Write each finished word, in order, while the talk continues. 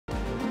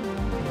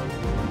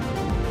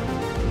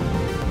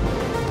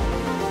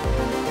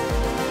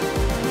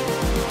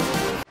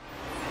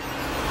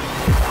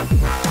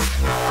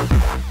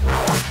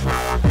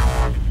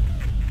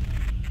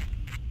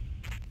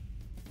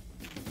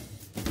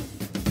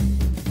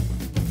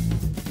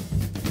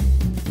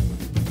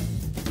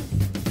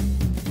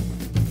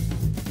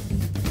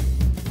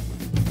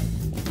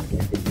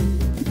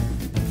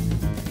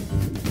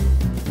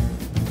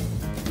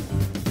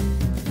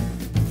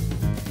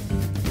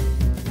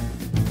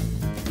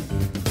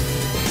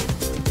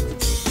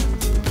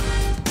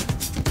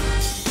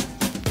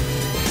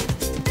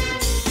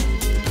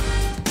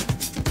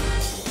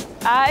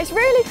It's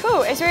really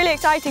cool. It's really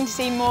exciting to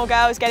see more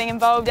girls getting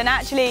involved, and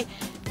actually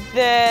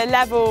the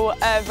level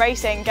of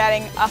racing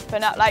getting up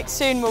and up. Like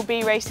soon we'll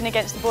be racing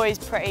against the boys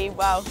pretty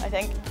well, I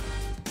think.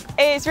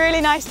 It's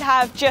really nice to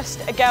have just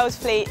a girls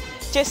fleet,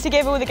 just to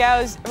give all the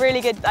girls a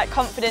really good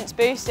confidence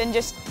boost and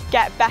just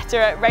get better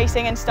at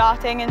racing and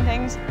starting and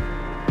things.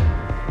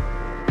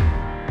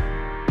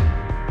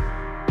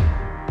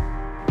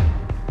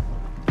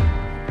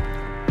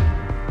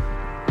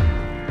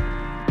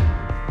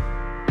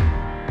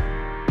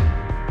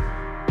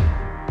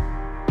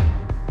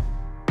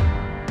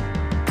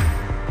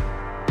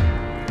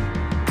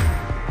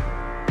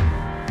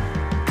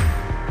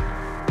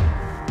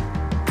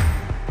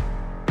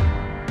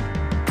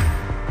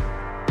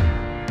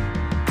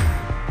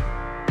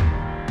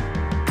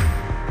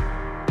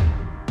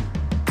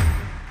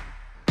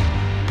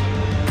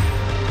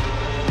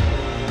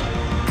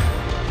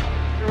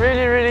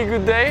 Really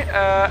good day.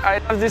 I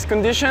have this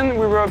condition.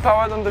 We were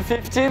powered on the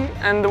 15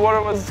 and the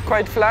water was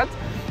quite flat.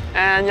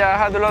 And yeah, I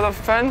had a lot of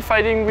fun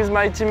fighting with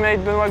my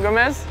teammate Benoit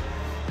Gomez.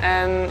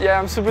 And yeah,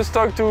 I'm super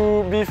stoked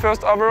to be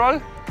first overall,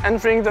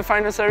 entering the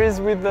final series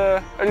with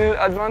a little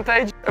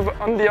advantage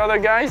on the other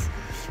guys.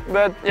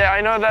 But yeah,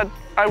 I know that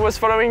I was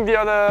following the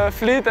other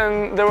fleet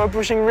and they were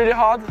pushing really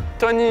hard.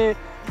 Tony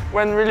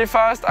went really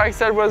fast,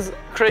 Axel was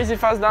crazy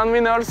fast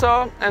downwind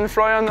also, and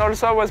Florian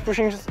also was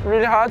pushing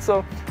really hard,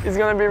 so it's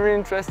going to be really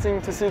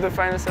interesting to see the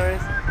final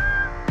series.